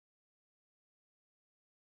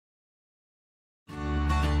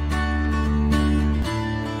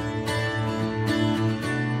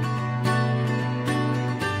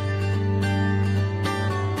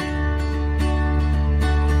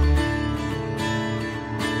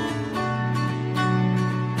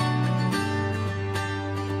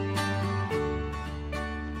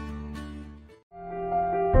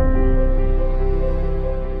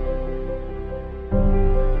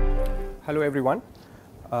Hello everyone,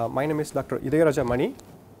 my name is Dr. Idayaraja Mani.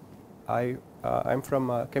 I am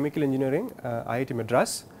from Chemical Engineering, IIT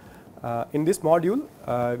Madras. In this module,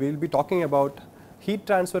 we will be talking about heat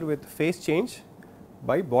transfer with phase change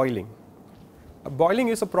by boiling. Boiling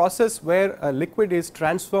is a process where a liquid is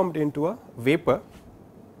transformed into a vapor,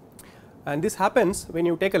 and this happens when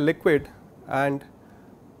you take a liquid and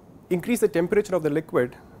increase the temperature of the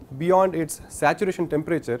liquid beyond its saturation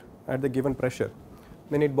temperature at the given pressure,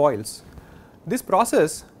 then it boils. This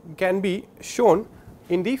process can be shown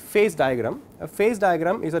in the phase diagram. A phase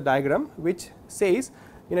diagram is a diagram which says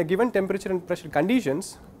in a given temperature and pressure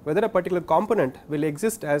conditions whether a particular component will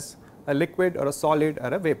exist as a liquid or a solid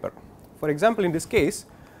or a vapor. For example, in this case,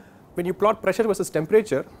 when you plot pressure versus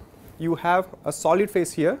temperature, you have a solid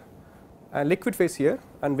phase here, a liquid phase here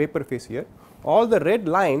and vapor phase here. All the red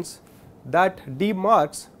lines that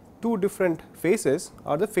demarks two different phases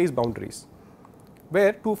are the phase boundaries,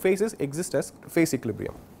 where two phases exist as phase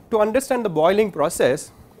equilibrium. To understand the boiling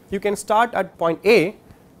process, you can start at point A,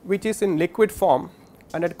 which is in liquid form,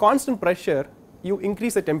 and at constant pressure you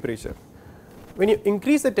increase the temperature. When you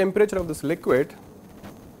increase the temperature of this liquid,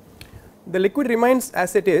 the liquid remains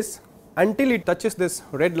as it is until it touches this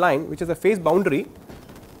red line, which is a phase boundary,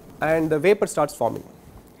 and the vapor starts forming.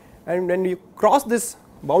 And when you cross this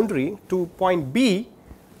boundary to point B,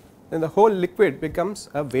 then the whole liquid becomes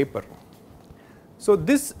a vapor. So,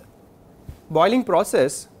 this boiling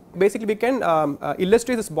process, basically we can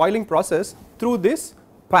illustrate this boiling process through this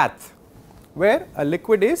path, where a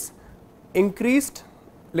liquid is increased,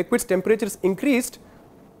 liquid's temperature is increased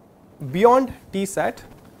beyond Tsat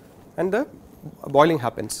and the boiling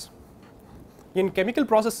happens. In chemical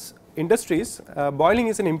process industries, boiling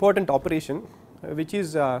is an important operation which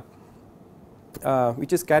is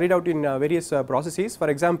carried out in various processes. For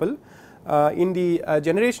example, in the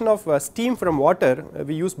generation of steam from water,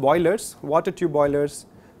 we use boilers, water tube boilers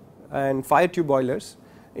and fire tube boilers.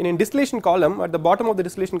 In distillation column, at the bottom of the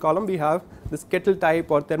distillation column, we have this kettle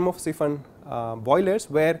type or thermosiphon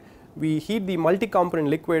boilers, where we heat the multi-component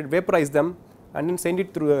liquid, vaporize them and then send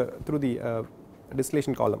it through the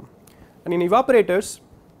distillation column. And in evaporators,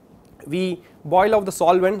 we boil off the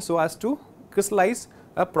solvent so as to crystallize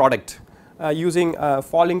a product using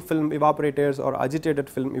falling film evaporators or agitated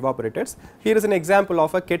film evaporators. Here is an example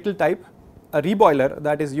of a kettle type, a reboiler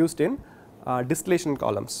that is used in distillation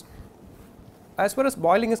columns. As far as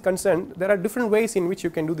boiling is concerned, there are different ways in which you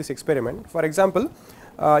can do this experiment. For example,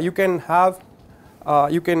 you can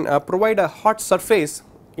provide a hot surface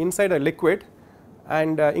inside a liquid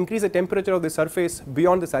and increase the temperature of the surface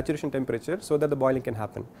beyond the saturation temperature so that the boiling can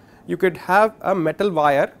happen. You could have a metal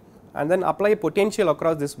wire and then apply a potential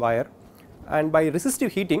across this wire, and by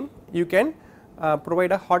resistive heating you can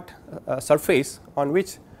provide a hot surface on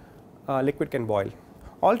which liquid can boil.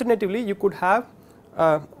 Alternatively, you could have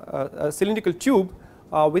a cylindrical tube.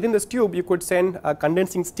 Within this tube you could send a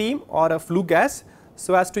condensing steam or a flue gas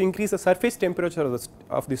so as to increase the surface temperature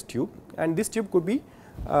of this tube, and this tube could be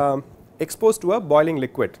exposed to a boiling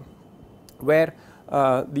liquid, where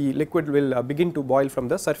the liquid will begin to boil from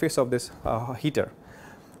the surface of this heater.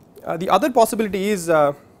 The other possibility is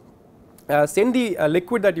send the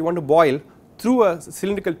liquid that you want to boil through a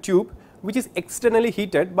cylindrical tube which is externally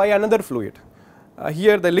heated by another fluid.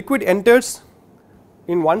 Here the liquid enters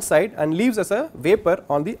in one side and leaves as a vapor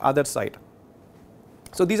on the other side.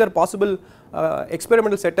 So, these are possible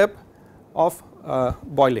experimental setup of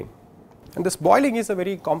boiling, and this boiling is a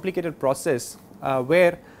very complicated process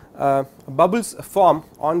where bubbles form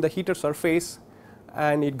on the heater surface,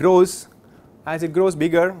 and it grows. As it grows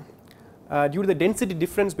bigger, due to the density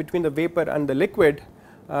difference between the vapor and the liquid,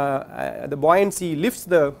 the buoyancy lifts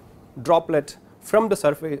the droplet from the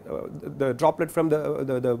surface, the droplet from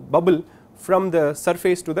the bubble from the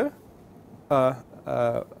surface to the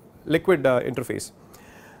liquid interface.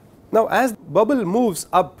 Now, as bubble moves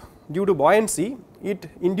up due to buoyancy, it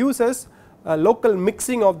induces a local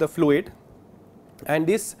mixing of the fluid, and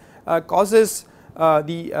this causes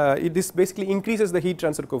this basically increases the heat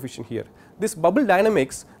transfer coefficient here. This bubble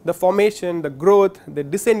dynamics, the formation, the growth, the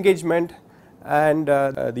disengagement and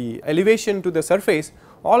the elevation to the surface,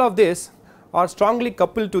 all of this are strongly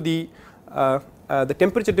coupled to the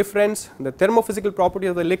temperature difference, the thermophysical property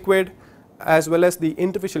of the liquid, as well as the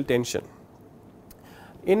interfacial tension.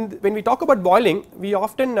 When we talk about boiling, we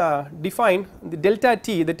often define the delta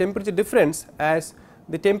T, the temperature difference, as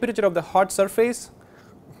the temperature of the hot surface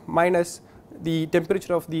minus the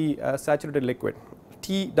temperature of the saturated liquid,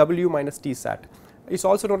 Tw minus Tsat. It is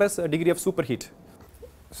also known as a degree of superheat.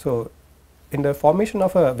 So, in the formation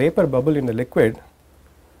of a vapor bubble in the liquid,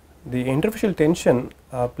 the interfacial tension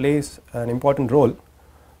plays an important role,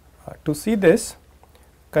 To see this,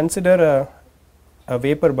 consider a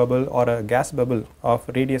vapor bubble or a gas bubble of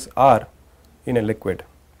radius r in a liquid.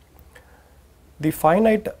 The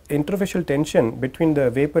finite interfacial tension between the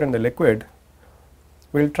vapor and the liquid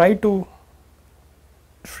will try to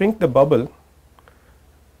shrink the bubble.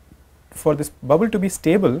 For this bubble to be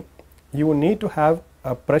stable, you will need to have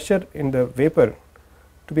a pressure in the vapor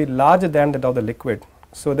to be larger than that of the liquid,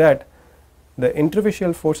 so that the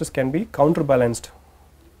interfacial forces can be counterbalanced.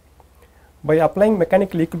 By applying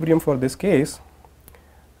mechanical equilibrium for this case,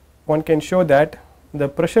 one can show that the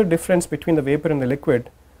pressure difference between the vapor and the liquid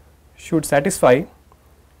should satisfy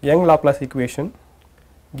Young-Laplace equation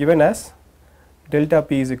given as delta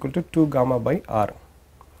P is equal to 2 gamma by r.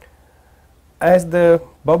 As the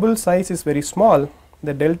bubble size is very small,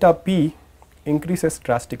 the delta P increases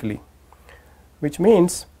drastically, which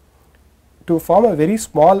means to form a very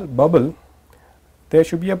small bubble there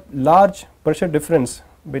should be a large pressure difference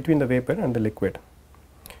between the vapor and the liquid.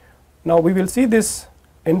 Now we will see this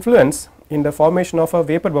influence in the formation of a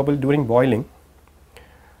vapor bubble during boiling.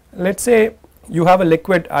 Let us say you have a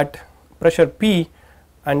liquid at pressure P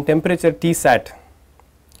and temperature T sat.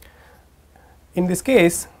 In this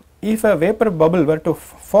case, if a vapor bubble were to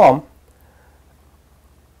form,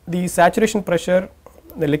 the saturation pressure,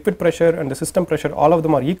 the liquid pressure and the system pressure, all of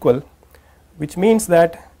them are equal, which means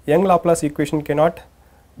that Young-Laplace equation cannot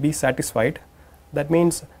be satisfied. That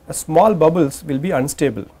means small bubbles will be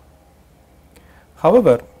unstable.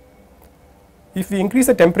 However, if we increase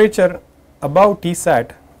the temperature above T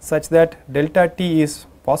sat such that delta T is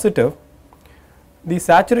positive, the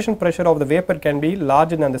saturation pressure of the vapor can be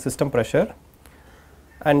larger than the system pressure,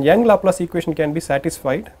 and Young-Laplace equation can be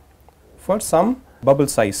satisfied for some bubble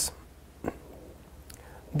size.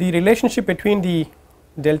 The relationship between the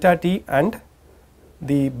delta T and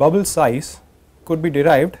the bubble size could be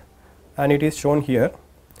derived, and it is shown here.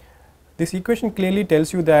 This equation clearly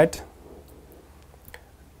tells you that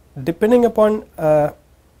depending upon a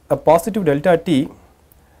positive delta T,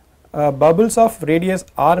 bubbles of radius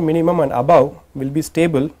r minimum and above will be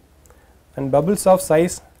stable, and bubbles of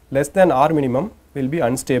size less than r minimum will be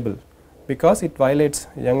unstable because it violates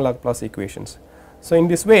Young-Laplace equations. So in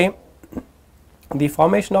this way, the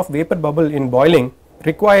formation of vapor bubble in boiling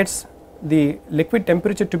requires the liquid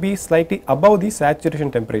temperature to be slightly above the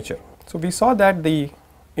saturation temperature. So we saw that the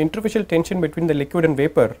interfacial tension between the liquid and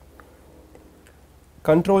vapor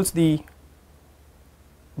controls the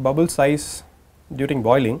bubble size during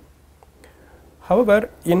boiling. However,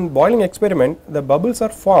 in boiling experiment, the bubbles are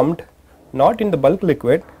formed not in the bulk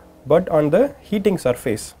liquid but on the heating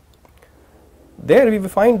surface. There we will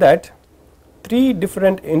find that three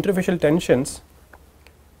different interfacial tensions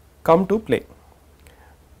come to play.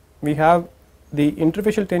 We have the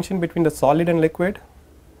interfacial tension between the solid and liquid,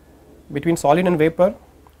 between solid and vapor,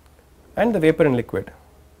 and the vapor and liquid.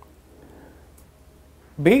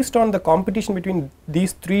 Based on the competition between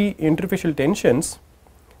these three interfacial tensions,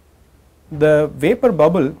 the vapor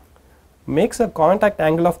bubble makes a contact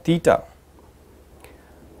angle of theta,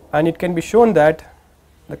 and it can be shown that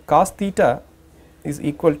the cos theta is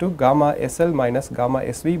equal to gamma SL minus gamma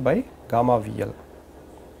SV by gamma VL,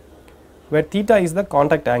 where theta is the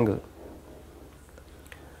contact angle.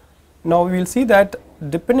 Now we will see that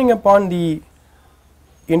depending upon the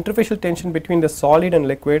interfacial tension between the solid and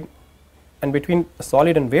liquid and between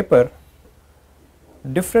solid and vapor,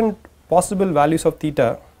 different possible values of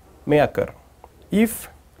theta may occur. If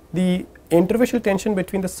the interfacial tension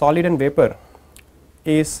between the solid and vapor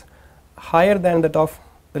is higher than that of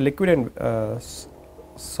the liquid and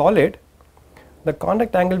solid, the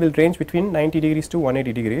contact angle will range between 90 degrees to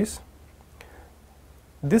 180 degrees.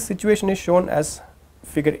 This situation is shown as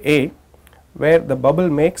figure A, where the bubble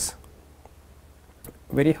makes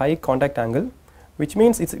very high contact angle, which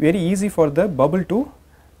means it is very easy for the bubble to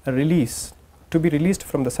be released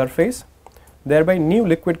from the surface. Thereby new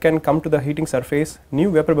liquid can come to the heating surface,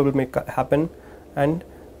 new vapor bubble may happen, and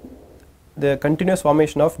the continuous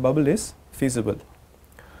formation of bubble is feasible.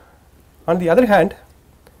 On the other hand,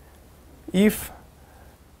 if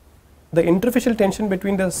the interfacial tension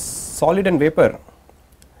between the solid and vapor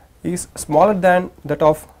is smaller than that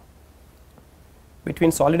of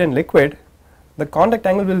between solid and liquid, the contact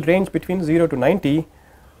angle will range between 0 to 90,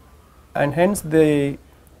 and hence the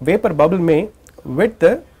vapor bubble may wet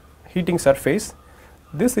the heating surface.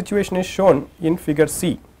 This situation is shown in figure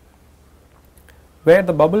C, where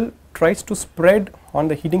the bubble tries to spread on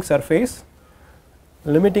the heating surface,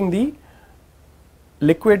 limiting the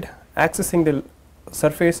liquid accessing the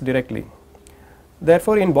surface directly.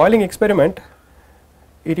 Therefore, in boiling experiment,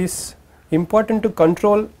 it is important to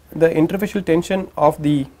control the interfacial tension of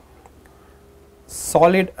the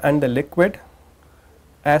solid and the liquid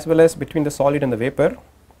as well as between the solid and the vapor.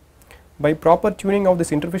 By proper tuning of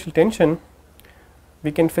this interfacial tension,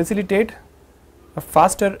 we can facilitate a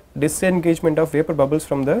faster disengagement of vapor bubbles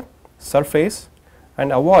from the surface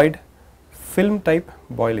and avoid film type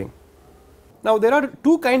boiling. Now, there are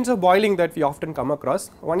two kinds of boiling that we often come across.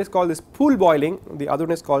 One is called this pool boiling, the other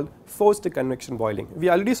one is called forced convection boiling. We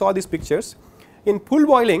already saw these pictures. In pool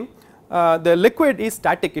boiling, the liquid is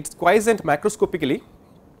static, it is quiescent macroscopically,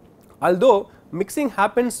 although mixing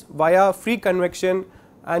happens via free convection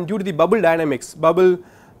and due to the bubble dynamics, bubble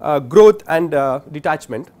growth and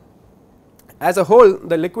detachment. As a whole,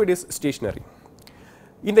 the liquid is stationary.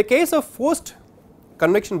 In the case of forced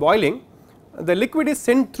convection boiling, the liquid is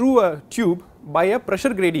sent through a tube by a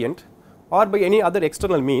pressure gradient or by any other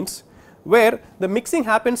external means, where the mixing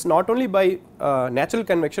happens not only by natural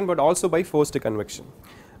convection, but also by forced convection.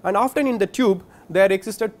 And often in the tube there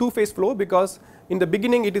exists a two phase flow, because in the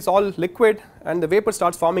beginning it is all liquid and the vapor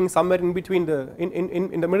starts forming somewhere in between the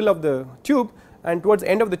in the middle of the tube, and towards the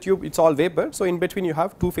end of the tube it is all vapor. So, in between you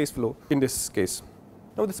have two phase flow in this case.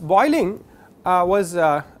 Now, this boiling was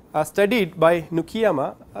studied by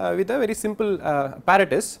Nukiyama with a very simple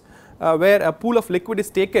apparatus where a pool of liquid is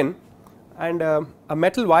taken and a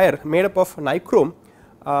metal wire made up of nichrome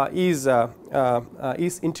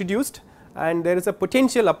is introduced, and there is a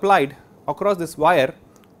potential applied across this wire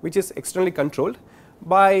which is externally controlled.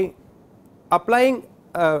 By applying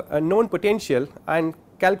a known potential and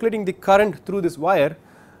calculating the current through this wire,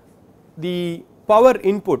 the power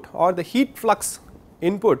input or the heat flux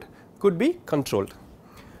input could be controlled.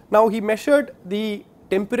 Now, he measured the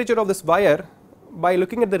temperature of this wire by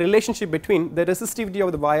looking at the relationship between the resistivity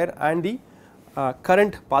of the wire and the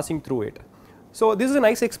current passing through it. So, this is a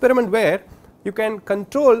nice experiment where you can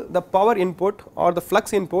control the power input or the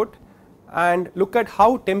flux input and look at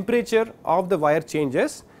how temperature of the wire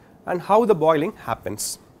changes and how the boiling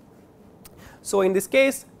happens. So, in this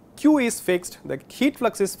case Q is fixed, the heat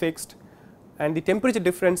flux is fixed, and the temperature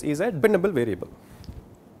difference is a dependable variable.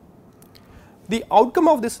 The outcome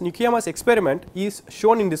of this Nukiyama's experiment is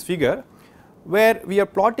shown in this figure, where we are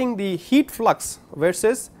plotting the heat flux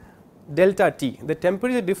versus delta T, the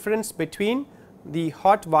temperature difference between the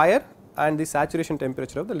hot wire and the saturation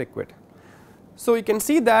temperature of the liquid. So, you can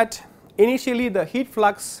see that initially the heat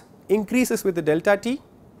flux increases with the delta T,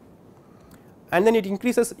 and then it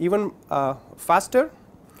increases even faster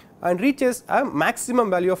and reaches a maximum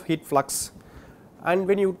value of heat flux, and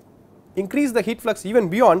when you increase the heat flux even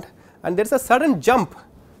beyond, and there is a sudden jump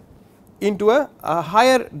into a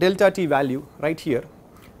higher delta T value right here,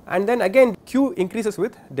 and then again Q increases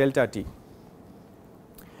with delta T.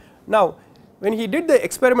 Now, when he did the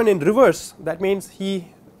experiment in reverse, that means he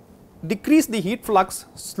decreased the heat flux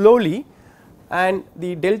slowly and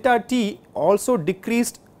the delta T also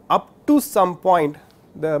decreased up to some point,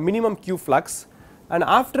 the minimum Q flux, and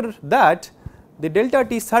after that the delta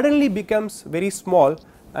T suddenly becomes very small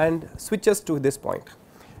and switches to this point.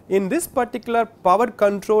 In this particular power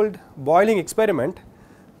controlled boiling experiment,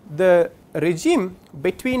 the regime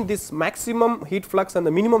between this maximum heat flux and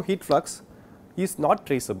the minimum heat flux is not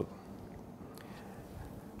traceable.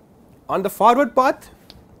 On the forward path,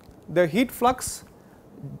 the heat flux,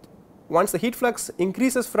 once the heat flux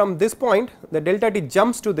increases from this point, the delta T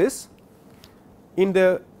jumps to this. In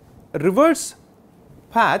the reverse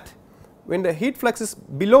path, when the heat flux is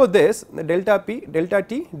below this, the delta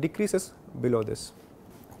T decreases below this.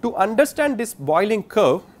 To understand this boiling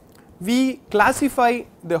curve, we classify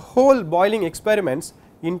the whole boiling experiments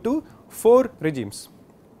into 4 regimes: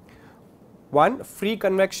 1 free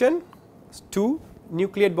convection, 2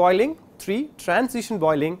 nucleate boiling, 3 transition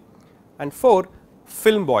boiling, and 4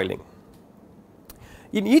 film boiling.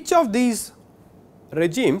 In each of these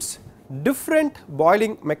regimes, different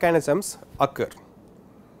boiling mechanisms occur,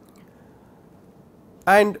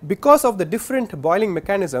 and because of the different boiling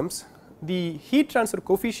mechanisms, the heat transfer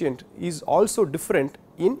coefficient is also different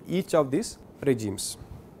in each of these regimes.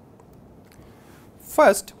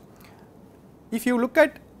 First, if you look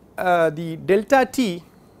at the delta T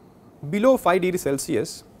below 5 degree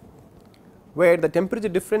Celsius, where the temperature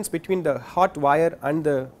difference between the hot wire and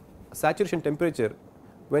the saturation temperature,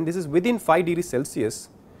 when this is within 5 degree Celsius,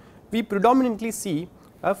 we predominantly see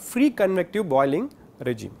a free convective boiling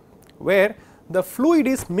regime, where the fluid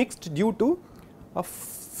is mixed due to a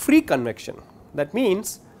free convection. That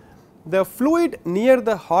means the fluid near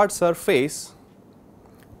the hot surface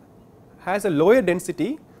has a lower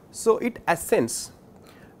density, so it ascends,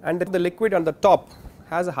 and the liquid on the top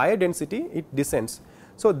has a higher density, it descends.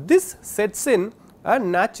 So, this sets in a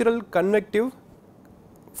natural convective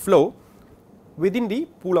flow within the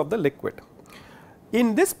pool of the liquid.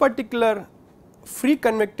 In this particular free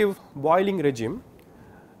convective boiling regime,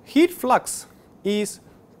 heat flux is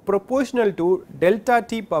proportional to delta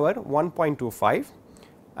T power 1.25,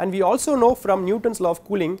 and we also know from Newton's law of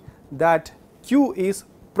cooling that Q is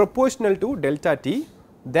proportional to delta T.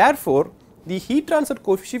 Therefore, the heat transfer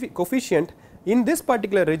coefficient in this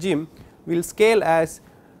particular regime will scale as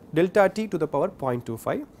delta T to the power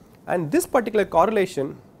 0.25, and this particular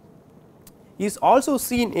correlation is also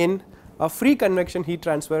seen in a free convection heat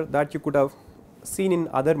transfer that you could have seen in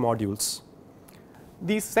other modules.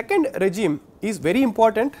 The second regime is very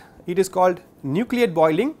important. It is called nucleate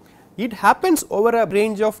boiling. It happens over a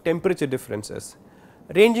range of temperature differences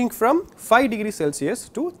ranging from 5 degrees Celsius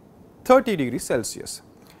to 30 degrees Celsius.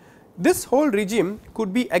 This whole regime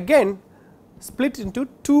could be again split into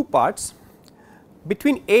two parts.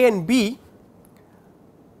 Between A and B,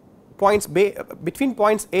 between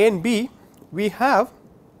points A and B, we have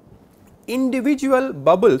individual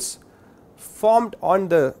bubbles formed on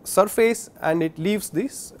the surface, and it leaves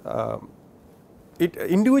this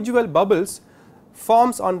individual bubbles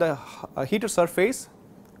forms on the heater surface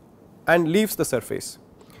and leaves the surface.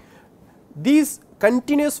 These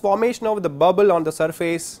continuous formation of the bubble on the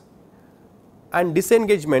surface and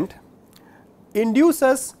disengagement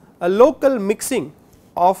induces a local mixing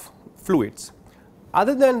of fluids.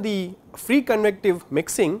 Other than the free convective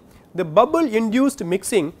mixing, the bubble induced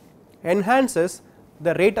mixing enhances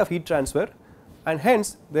the rate of heat transfer, and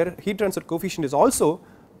hence their heat transfer coefficient is also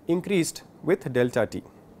increased with delta T.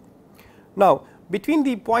 Now, between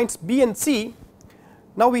the points B and C,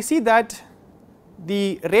 now we see that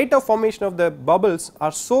the rate of formation of the bubbles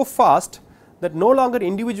are so fast that no longer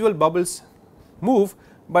individual bubbles move,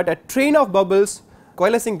 but a train of bubbles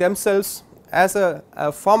coalescing themselves as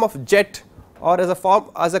a form of jet or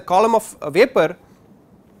as a column of vapor,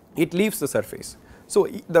 it leaves the surface. So,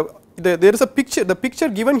 there is a picture, the picture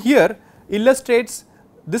given here illustrates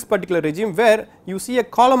this particular regime where you see a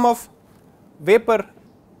column of vapor,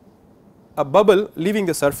 a bubble leaving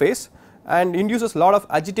the surface, and induces a lot of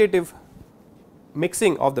agitative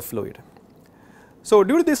mixing of the fluid. So,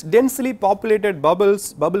 due to this densely populated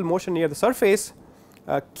bubble motion near the surface,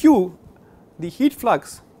 Q, the heat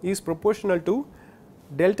flux is proportional to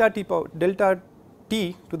delta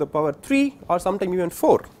T to the power 3 or sometime even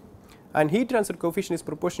 4, and heat transfer coefficient is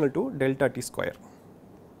proportional to delta T square.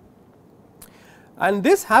 And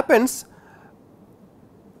this happens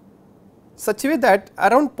such a way that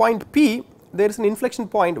around point P there is an inflection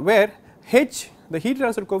point where H, the heat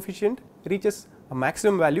transfer coefficient, reaches a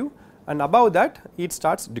maximum value, and above that it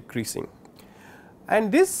starts decreasing.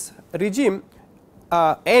 And this regime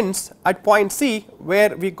ends at point C,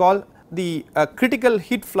 where we call the critical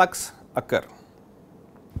heat flux occur.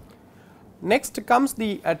 Next comes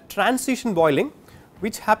the transition boiling,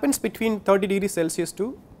 which happens between 30 degrees Celsius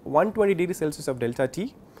to 120 degrees Celsius of delta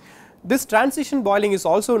T. This transition boiling is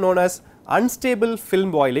also known as unstable film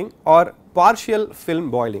boiling or partial film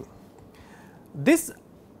boiling. This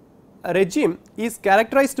regime is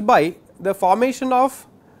characterized by the formation of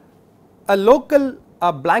a local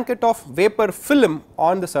blanket of vapor film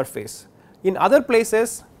on the surface. In other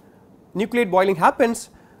places nucleate boiling happens,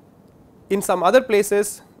 in some other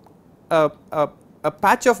places a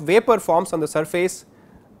patch of vapor forms on the surface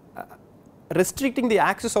restricting the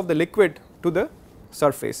access of the liquid to the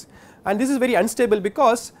surface, and this is very unstable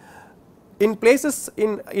because in places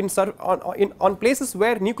on places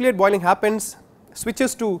where nucleate boiling happens,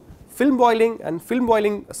 switches to film boiling, and film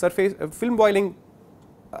boiling surface film boiling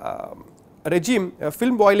regime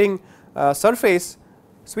film boiling surface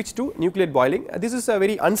switch to nucleate boiling. This is a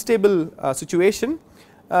very unstable situation.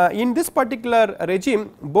 In this particular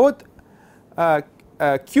regime, both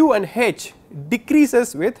Q and H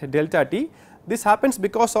decreases with delta T. This happens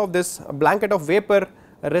because of this blanket of vapor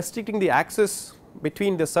restricting the access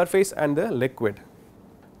between the surface and the liquid.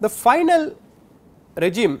 The final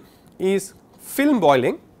regime is film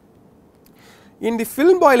boiling. In the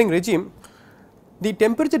film boiling regime, the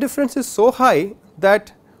temperature difference is so high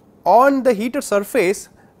that on the heater surface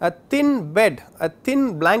a thin bed, a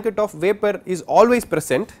thin blanket of vapor is always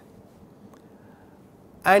present,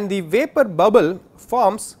 and the vapor bubble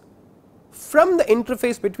forms from the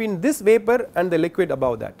interface between this vapor and the liquid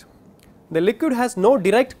above that. The liquid has no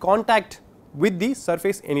direct contact with the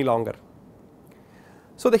surface any longer.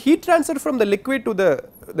 So, the heat transfer from the liquid to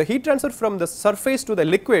the heat transfer from the surface to the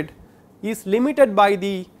liquid is limited by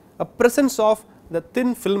the presence of the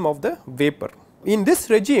thin film of the vapor. In this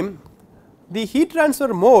regime, the heat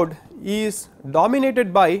transfer mode is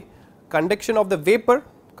dominated by conduction of the vapor,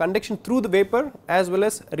 conduction through the vapor, as well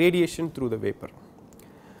as radiation through the vapor.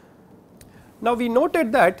 Now, we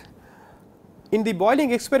noted that in the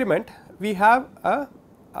boiling experiment we have a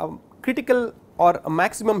critical or a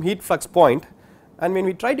maximum heat flux point, and when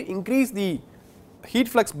we try to increase the heat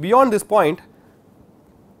flux beyond this point,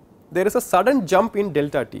 there is a sudden jump in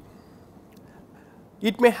delta T.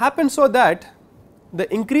 It may happen so that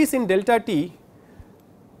the increase in delta T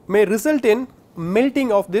may result in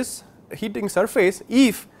melting of this heating surface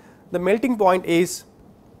if the melting point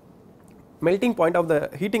of the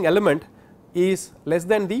heating element is less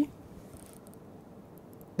than the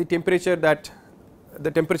temperature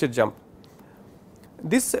jump.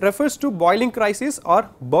 This refers to boiling crisis or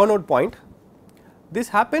burnout point. This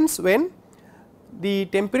happens when the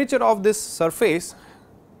temperature of this surface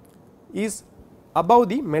is above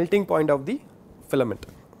the melting point of the filament.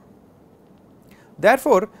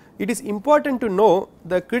 Therefore, it is important to know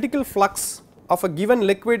the critical flux of a given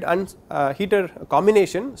liquid and heater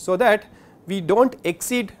combination, so that we do not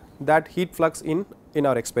exceed that heat flux in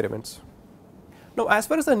our experiments. Now, as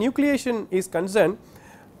far as the nucleation is concerned,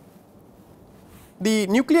 the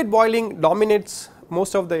nucleate boiling dominates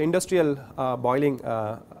most of the industrial boiling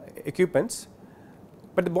equipments,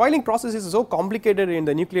 but the boiling process is so complicated in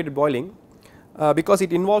the nucleated boiling because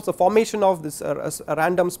it involves the formation of this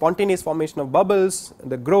random spontaneous formation of bubbles,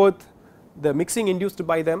 the growth, the mixing induced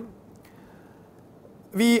by them.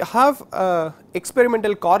 We have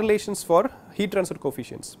experimental correlations for heat transfer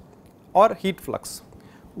coefficients or heat flux.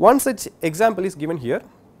 One such example is given here,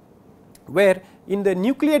 where in the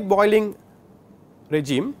nucleate boiling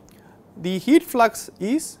regime the heat flux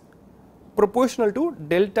is proportional to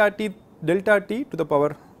delta T to the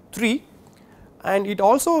power 3, and it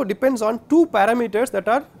also depends on two parameters that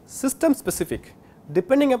are system specific,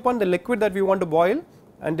 depending upon the liquid that we want to boil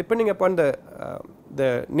and depending upon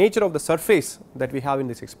the nature of the surface that we have in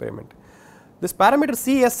this experiment. This parameter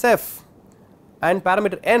CSF and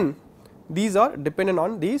parameter N, these are dependent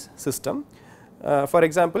on these system. For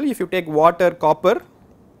example, if you take water, copper,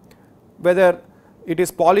 whether it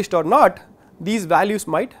is polished or not, these values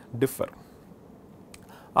might differ.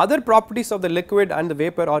 Other properties of the liquid and the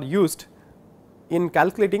vapor are used in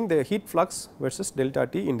calculating the heat flux versus delta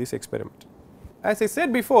T in this experiment. As I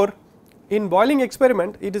said before, in boiling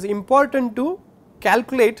experiment it is important to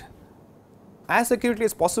calculate as accurately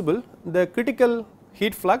as possible the critical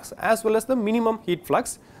heat flux as well as the minimum heat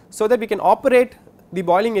flux, so that we can operate the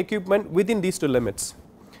boiling equipment within these two limits.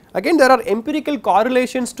 Again, there are empirical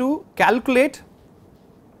correlations to calculate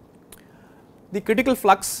the critical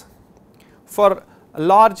flux for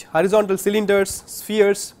large horizontal cylinders,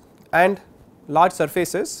 spheres and large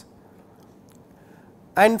surfaces,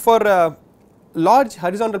 and for large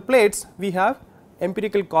horizontal plates we have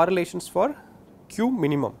empirical correlations for Q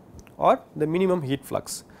minimum or the minimum heat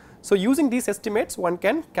flux. So, using these estimates one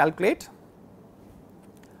can calculate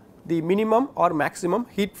the minimum or maximum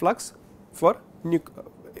heat flux for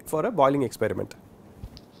a boiling experiment.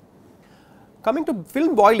 Coming to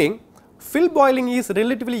film boiling is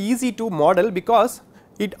relatively easy to model because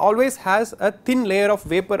it always has a thin layer of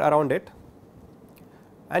vapor around it,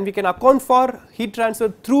 and we can account for heat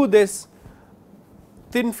transfer through this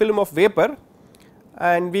thin film of vapor,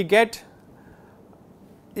 and we get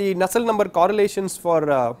the Nusselt number correlations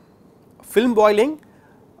for film boiling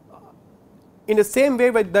in the same way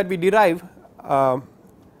that we derive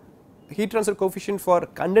heat transfer coefficient for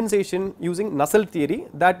condensation using Nusselt theory,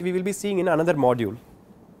 that we will be seeing in another module.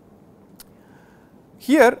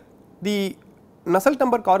 Here the Nusselt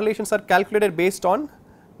number correlations are calculated based on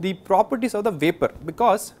the properties of the vapor,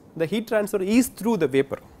 because the heat transfer is through the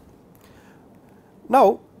vapor.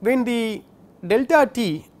 Now, when the delta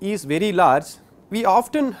T is very large, we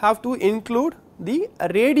often have to include the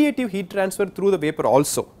radiative heat transfer through the vapor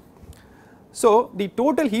also. So, the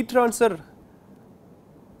total heat transfer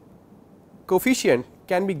coefficient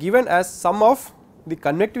can be given as sum of the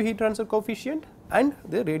convective heat transfer coefficient and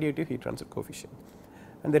the radiative heat transfer coefficient,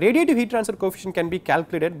 and the radiative heat transfer coefficient can be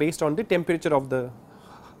calculated based on the temperature of the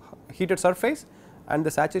heated surface and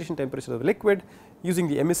the saturation temperature of the liquid using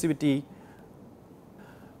the emissivity.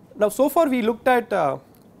 Now, so far we looked at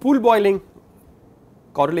pool boiling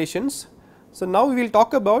correlations. So, now we will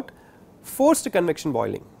talk about forced convection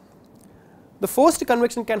boiling. The forced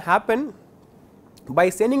convection can happen by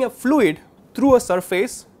sending a fluid through a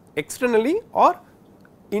surface externally or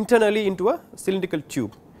internally into a cylindrical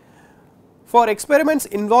tube. For experiments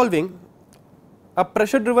involving a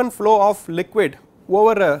pressure driven flow of liquid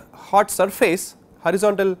over a hot surface,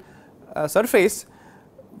 horizontal surface,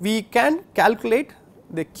 we can calculate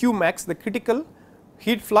the Q max, the critical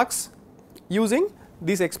heat flux, using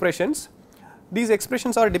these expressions. These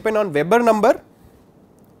expressions are dependent on Weber number,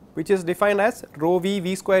 which is defined as rho v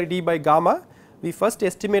v square d by gamma. We first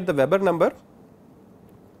estimate the Weber number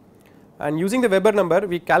and using the Weber number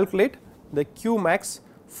we calculate the Q max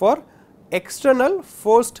for external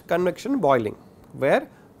forced convection boiling, where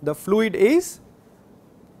the fluid is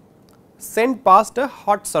sent past a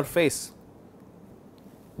hot surface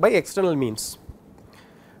by external means.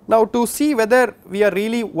 Now, to see whether we are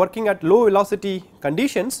really working at low velocity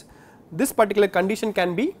conditions, this particular condition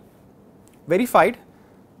can be verified.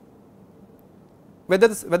 Whether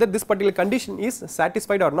this particular condition is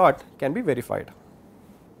satisfied or not can be verified.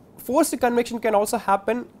 Forced convection can also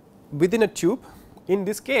happen within a tube. In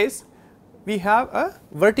this case, we have a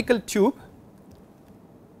vertical tube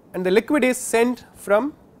and the liquid is sent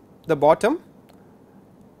from the bottom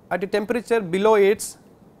at a temperature below its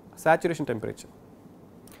saturation temperature,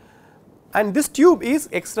 and this tube is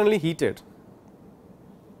externally heated.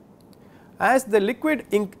 As the liquid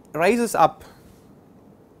rises up,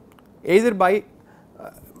 either by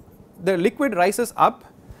the liquid rises up,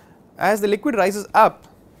 as the liquid rises up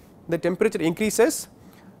the temperature increases.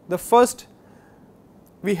 The first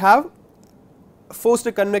we have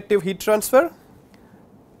forced convective heat transfer,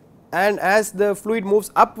 and as the fluid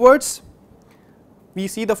moves upwards we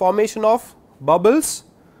see the formation of bubbles.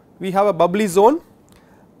 We have a bubbly zone,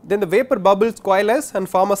 then the vapor bubbles coalesce and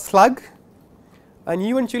form a slug, and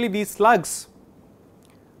eventually these slugs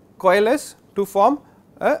coalesce to form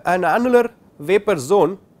an annular vapor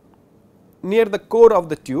zone near the core of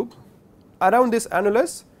the tube. Around this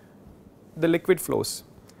annulus the liquid flows.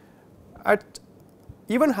 At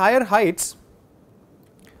even higher heights,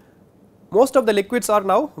 most of the liquids are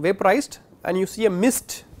now vaporized and you see a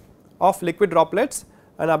mist of liquid droplets,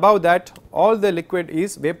 and above that all the liquid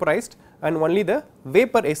is vaporized and only the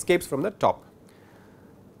vapor escapes from the top.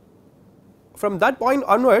 From that point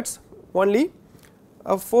onwards, only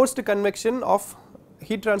a forced convection of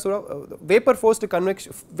heat transfer, vapor forced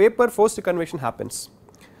convection happens.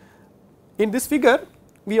 In this figure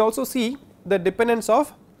we also see the dependence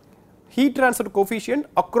of heat transfer coefficient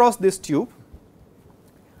across this tube.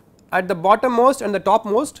 At the bottommost and the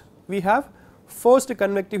topmost we have forced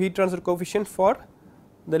convective heat transfer coefficient for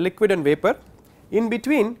the liquid and vapor. In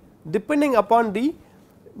between, depending upon the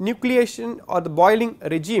nucleation or the boiling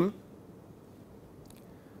regime,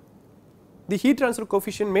 the heat transfer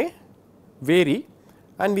coefficient may vary,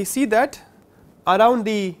 and we see that around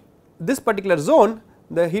this particular zone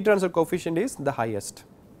the heat transfer coefficient is the highest.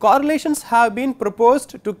 Correlations have been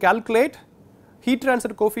proposed to calculate heat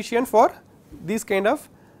transfer coefficient for these kind of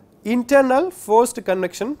internal forced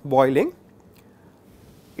convection boiling.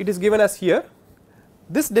 It is given as here.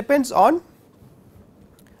 This depends on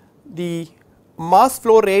the mass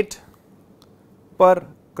flow rate per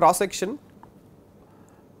cross section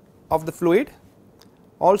of the fluid,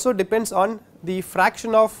 also depends on the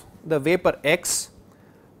fraction of the vapor x,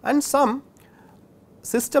 and some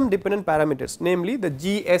system dependent parameters, namely the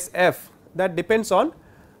GSF, that depends on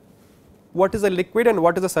what is the liquid and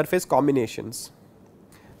what is the surface combinations.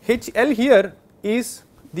 HL here is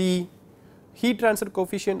the heat transfer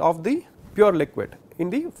coefficient of the pure liquid in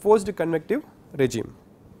the forced convective regime.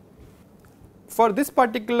 For this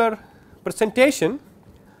particular presentation,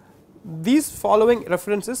 these following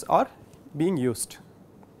references are being used.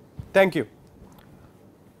 Thank you.